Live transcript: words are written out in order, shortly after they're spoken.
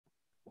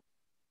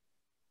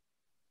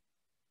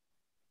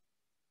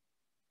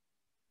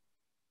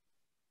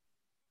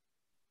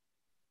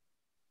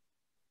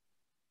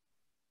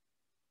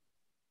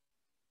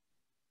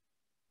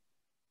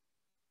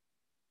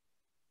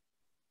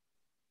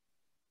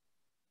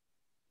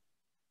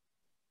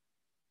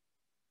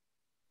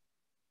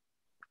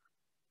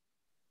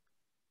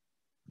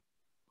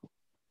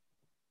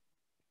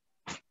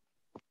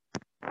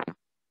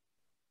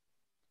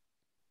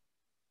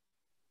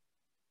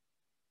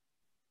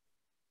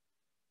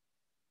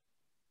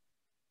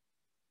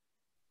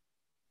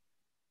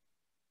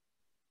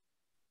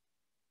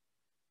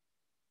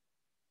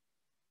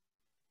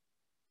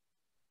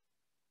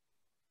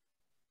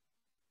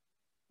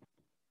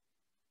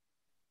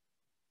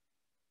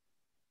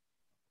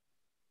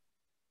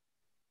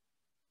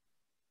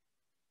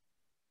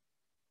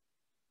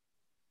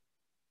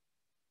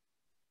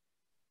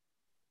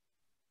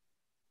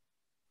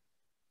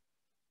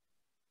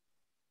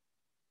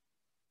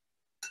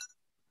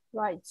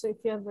Right. So if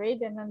you have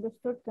read and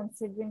understood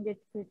considering the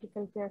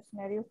critical care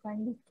scenario,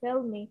 kindly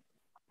tell me,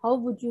 how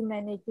would you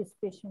manage this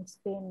patient's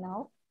pain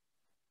now?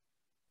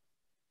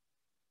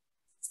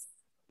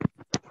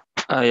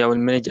 I will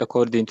manage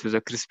according to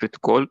the CRISPR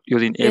protocol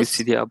using Yes.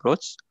 ABCD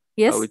approach.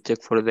 Yes. I will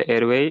check for the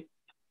airway.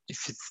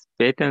 If it's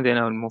patent, then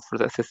I will move for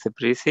the assisted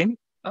breathing.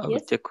 I will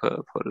Yes. check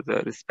for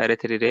the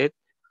respiratory rate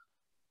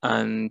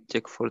and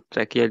check for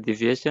tracheal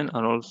deviation,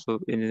 and also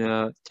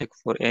check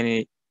for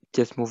any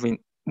chest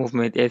movement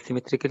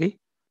asymmetrically.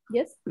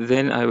 Yes.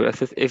 Then I will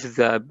assess if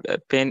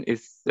the pain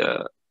is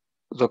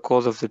the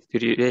cause of the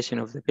deterioration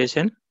of the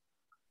patient.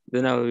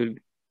 Then I will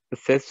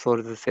assess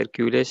for the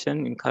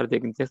circulation in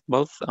cardiac chest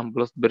pulse and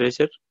blood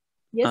pressure.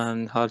 Yes.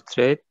 And heart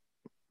rate.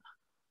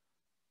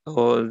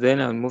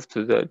 Then I'll move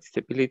to the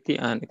disability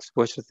and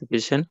exposure to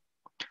patient.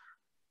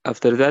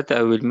 After that,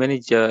 I will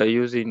manage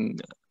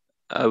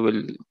I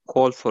will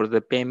call for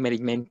the pain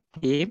management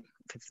team.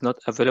 If it's not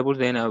available,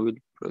 then I will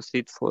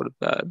proceed for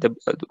the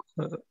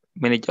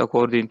manage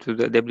according to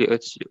the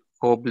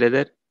WHO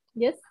bladder.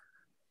 Yes.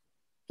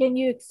 Can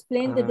you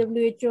explain the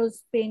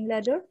WHO's pain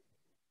ladder?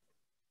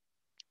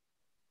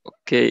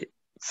 Okay.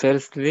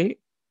 Firstly,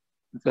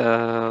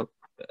 there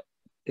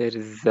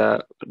is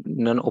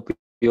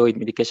non-opioid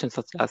medication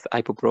such as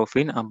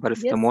ibuprofen and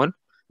paracetamol.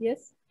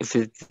 Yes. If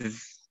it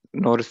is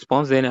no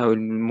response, then I will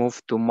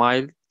move to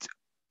mild,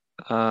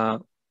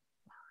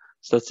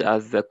 such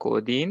as the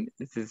codeine.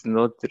 If it is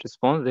not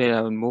response, then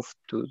I will move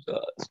to the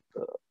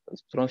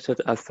strong,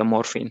 such as the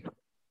morphine.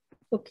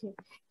 Okay.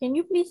 Can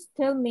you please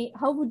tell me,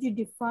 how would you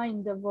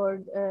define the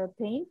word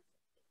pain?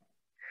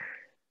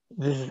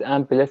 This is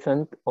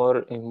unpleasant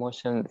or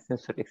emotion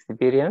sensory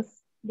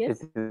experience.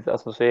 Yes. It is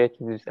associated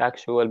with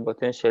actual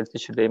potential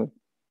tissue damage.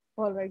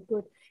 All right,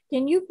 good.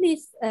 Can you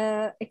please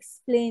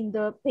explain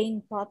the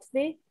pain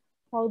pathway?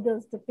 How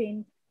does the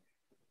pain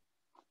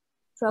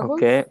travel?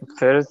 Okay,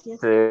 first Yes.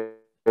 there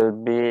will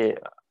be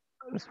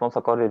response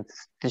according to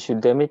tissue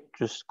damage,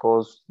 which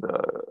cause the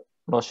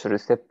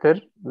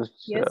nociceptor, which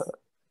Yes.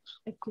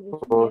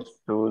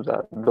 goes to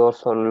the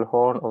dorsal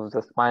horn of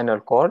the spinal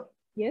cord.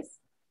 Yes.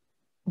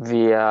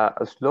 Via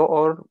a slow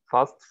or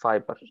fast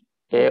fiber,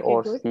 A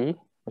or C,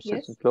 which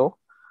is slow.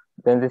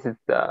 Then this is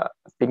the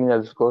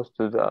signal goes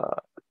to the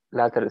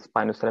lateral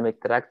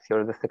spinothalamic tract,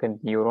 or the second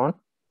neuron.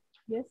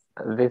 Yes.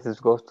 This is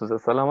goes to the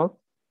thalamus.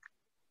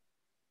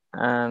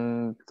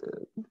 And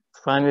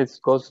finally, it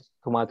goes to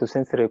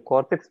somatosensory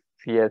cortex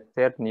via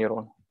third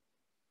neuron.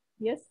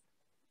 Yes.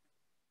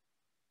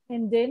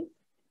 And then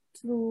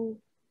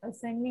through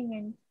ascending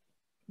and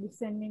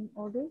descending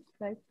orders,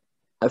 right?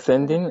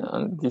 Ascending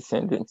and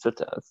descending, such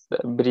as the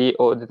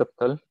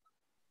pre-occipital.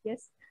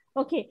 Yes.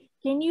 Okay.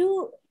 Can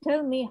you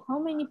tell me how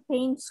many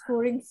pain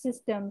scoring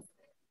systems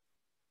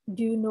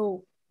do you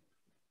know?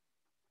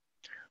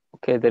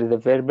 Okay, there is a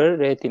verbal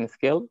rating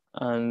scale,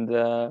 and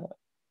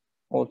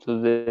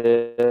also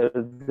there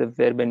is the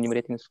verbal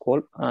numerating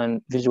score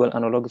and visual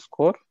analog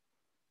score,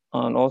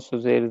 and also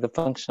there is the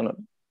functional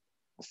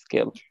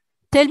scale.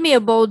 Tell me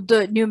about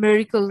the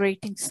numerical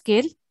rating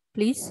scale,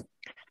 please.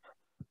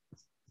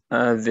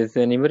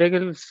 The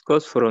numerical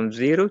scores from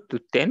 0 to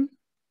 10.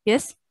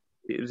 Yes.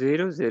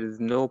 0, there is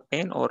no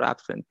pain or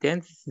absent. 10,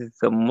 this is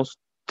the most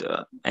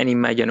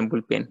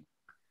unimaginable pain.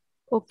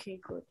 Okay,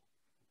 good.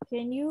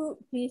 Can you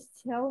please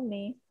tell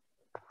me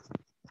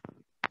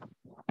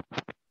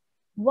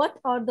what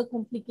are the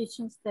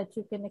complications that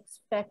you can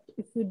expect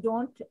if you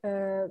don't,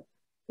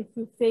 if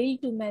you fail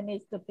to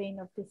manage the pain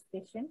of this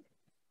patient?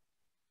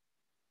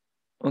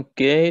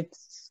 Okay, it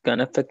can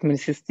affect many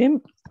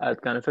systems.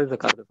 It can affect the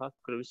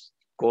cardiovascular, which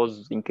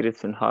cause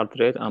increase in heart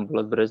rate and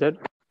blood pressure.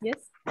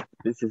 Yes.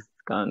 This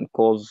can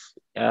cause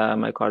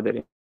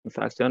myocardial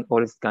infarction,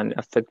 or it can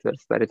affect the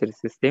respiratory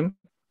system.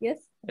 Yes.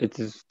 It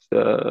is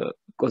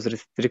cause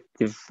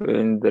restrictive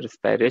in the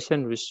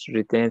respiration, which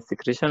retains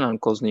secretion and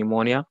cause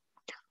pneumonia.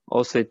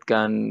 Also, it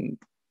can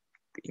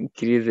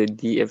increase the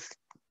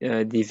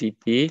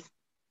DVT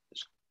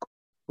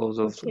because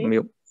of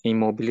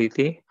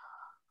immobility.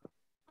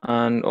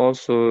 And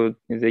also,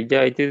 the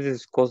GIT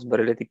is cause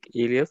paralytic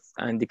ileus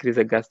and decrease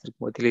the gastric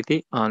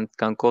motility, and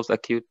can cause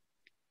acute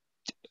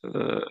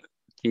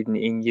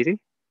kidney injury.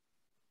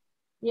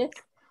 Yes.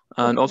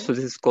 And also,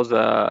 this cause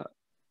a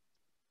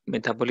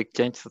metabolic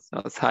change such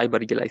as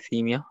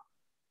hyperglycemia.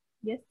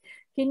 Yes.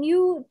 Can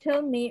you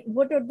tell me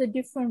what are the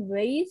different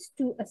ways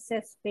to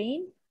assess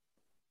pain?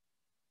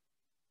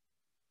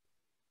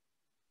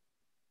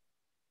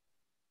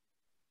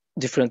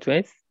 Different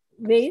ways?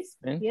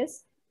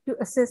 Yes, to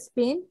assess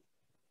pain.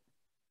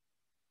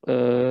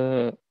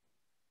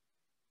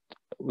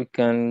 We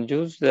can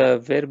use the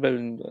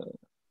verbal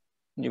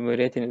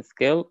numerating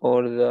scale,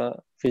 or the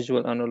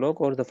visual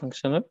analog, or the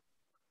functional.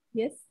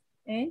 Yes,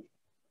 and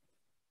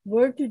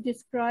word to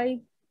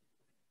describe.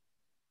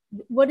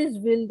 What is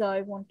Wilda?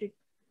 I wanted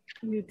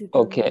you to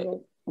tell me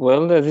about.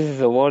 Well, this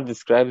is a word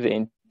describes the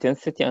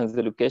intensity and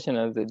the location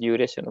and the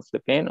duration of the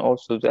pain,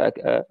 also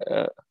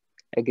the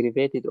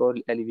aggravated or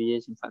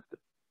alleviation factor.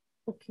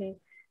 Okay.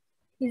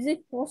 Is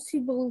it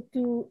possible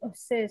to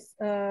assess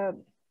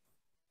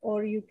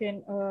or you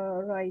can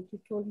write. You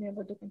told me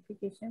about the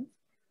complications.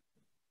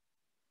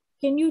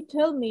 Can you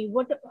tell me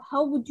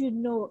how would you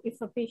know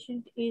if a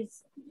patient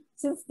is,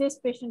 since this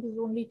patient is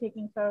only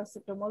taking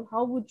paracetamol,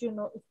 how would you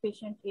know if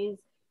patient is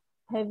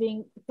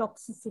having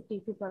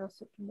toxicity to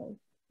paracetamol?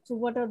 So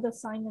what are the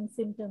signs and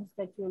symptoms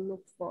that you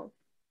look for?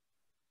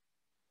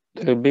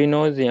 There will be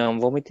nausea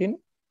and vomiting,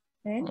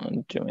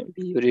 and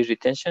maybe urine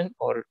retention,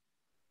 or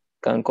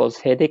can cause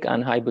headache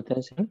and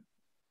hypotension.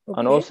 Okay.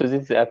 And also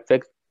this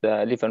affects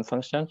the liver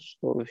function,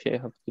 so we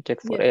have to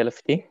check for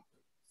LFT.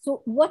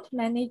 So what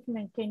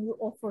management can you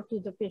offer to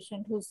the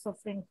patient who's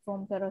suffering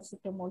from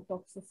paracetamol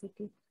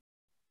toxicity?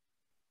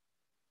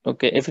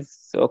 Okay, if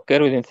it's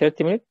occur within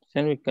 30 minutes,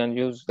 then we can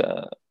use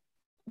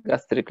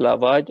gastric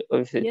lavage,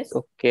 or if it's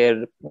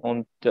occur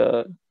on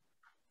 2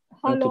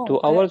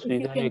 hours,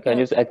 then we can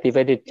use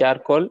activated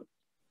charcoal.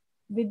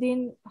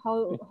 Within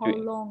how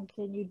long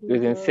can you do?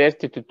 Within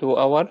 30 to 2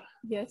 hours.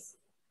 Yes.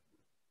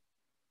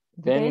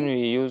 Then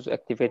we use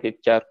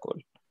activated charcoal.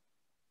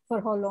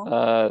 For how long?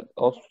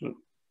 Also,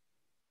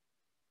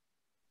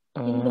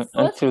 in the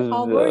first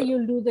hour,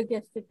 you'll do the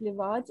gastric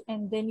lavage,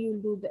 and then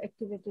you'll do the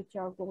activated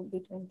charcoal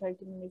between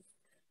 30 minutes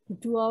to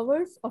 2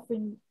 hours of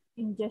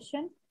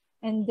ingestion.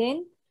 And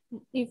then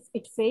if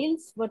it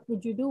fails, what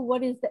would you do?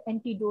 What is the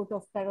antidote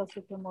of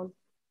paracetamol?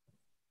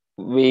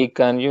 We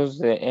can use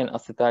the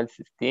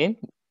N-acetylcysteine.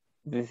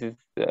 This is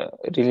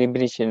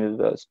relieving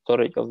the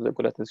storage of the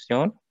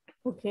glutathione.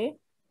 Okay.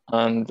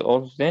 And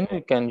also then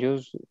we can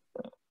use,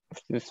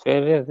 if this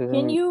failure,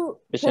 can you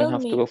patient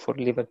have to go for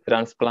liver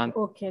transplant.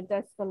 Okay,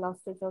 that's the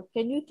last result.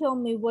 Can you tell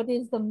me what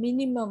is the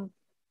minimum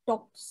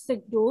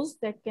toxic dose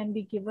that can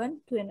be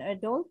given to an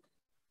adult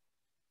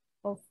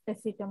of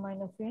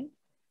acetaminophen?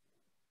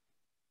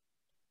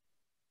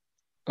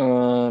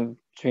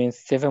 Between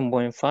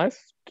 7.5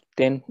 to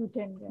 10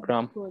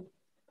 grams. Good.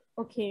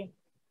 Okay.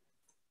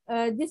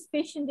 This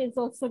patient is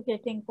also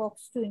getting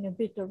COX-2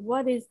 inhibitor.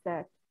 What is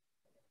that?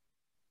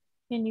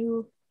 Can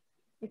you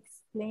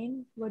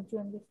explain what you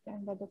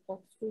understand by the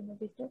COX-2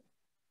 inhibitor?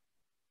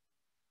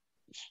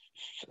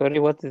 Sorry,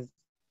 what is,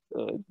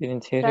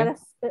 didn't hear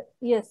you.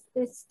 Yes,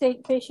 this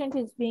patient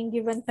is being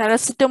given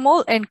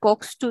paracetamol and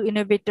COX-2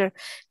 inhibitor.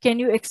 Can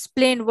you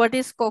explain what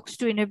is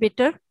COX-2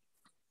 inhibitor?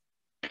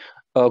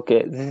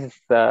 Okay, this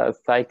is a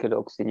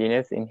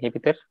cyclooxygenase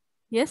inhibitor.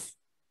 Yes.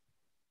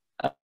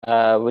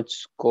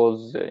 Which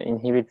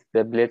inhibits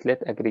the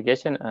platelet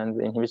aggregation and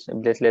inhibits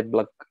platelet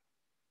block.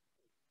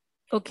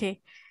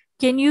 Okay.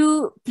 Can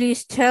you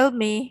please tell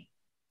me,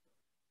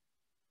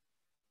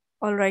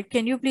 all right,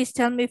 can you please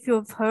tell me if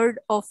you've heard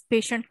of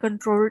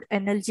patient-controlled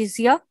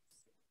analgesia?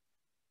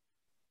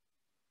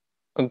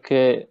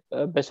 Okay,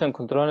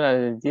 patient-controlled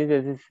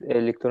analgesia is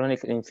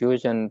electronic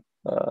infusion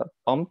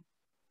pump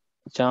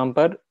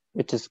chamber,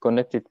 which is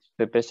connected to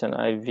the patient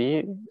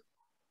IV.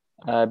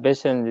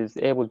 Patient is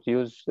able to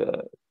use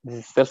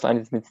this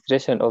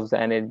self-administration of the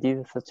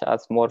analgesia, such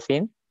as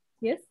morphine.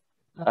 Yes.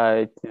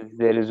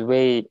 There is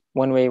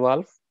one-way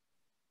valve,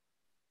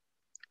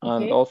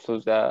 and also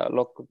the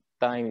lock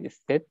time is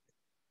set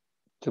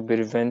to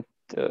prevent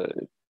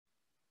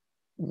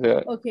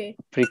the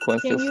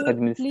frequency of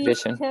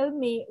administration. Please tell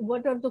me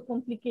what are the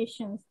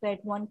complications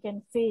that one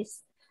can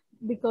face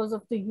because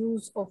of the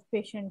use of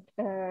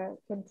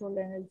patient-controlled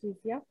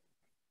analgesia?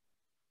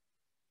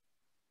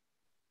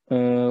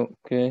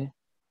 Okay.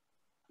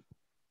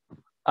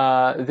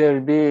 There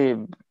will be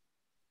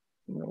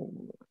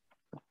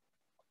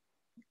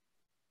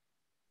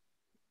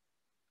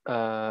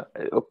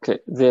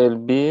there will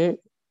be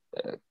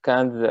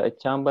the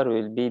chamber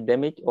will be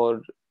damaged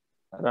or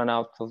run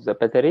out of the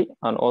battery,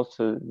 and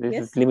also this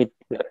is limit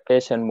the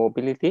patient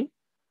mobility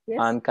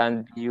and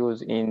can be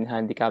used in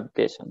handicapped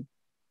patients.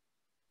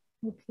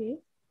 Okay.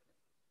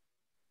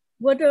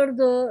 What are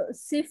the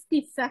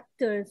safety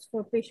factors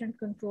for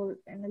patient-controlled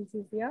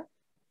analgesia?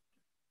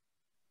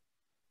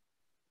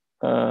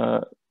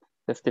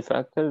 Safety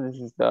factor, this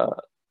is the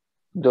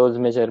dose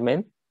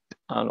measurement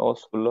and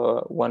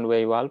also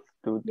one-way valve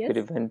to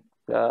prevent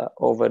the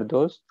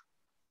overdose,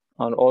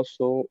 and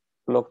also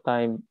lock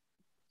time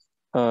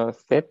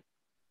set.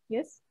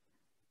 Yes.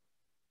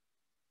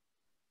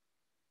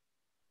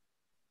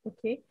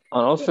 Okay.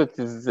 And also it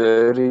is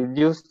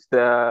reduce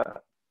the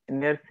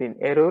nursing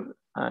error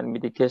and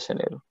medication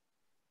error.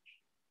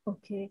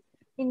 Okay.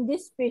 In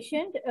this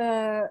patient,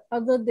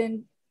 other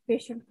than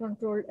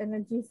patient-controlled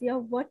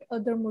analgesia, what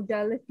other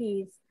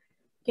modalities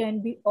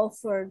can be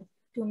offered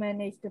to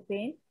manage the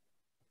pain?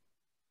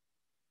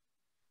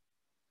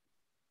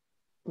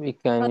 We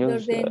can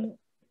use the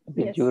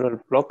dural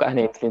block and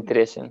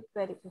infiltration.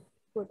 Very good.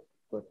 Good,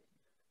 good.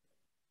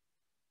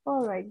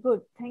 All right,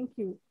 good. Thank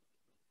you.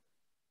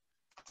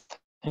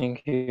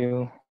 Thank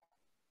you.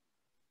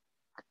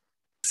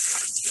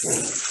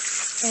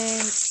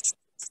 And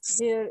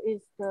here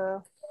is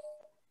the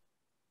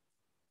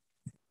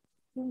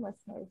too much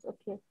noise.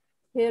 Okay,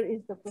 here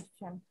is the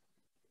question.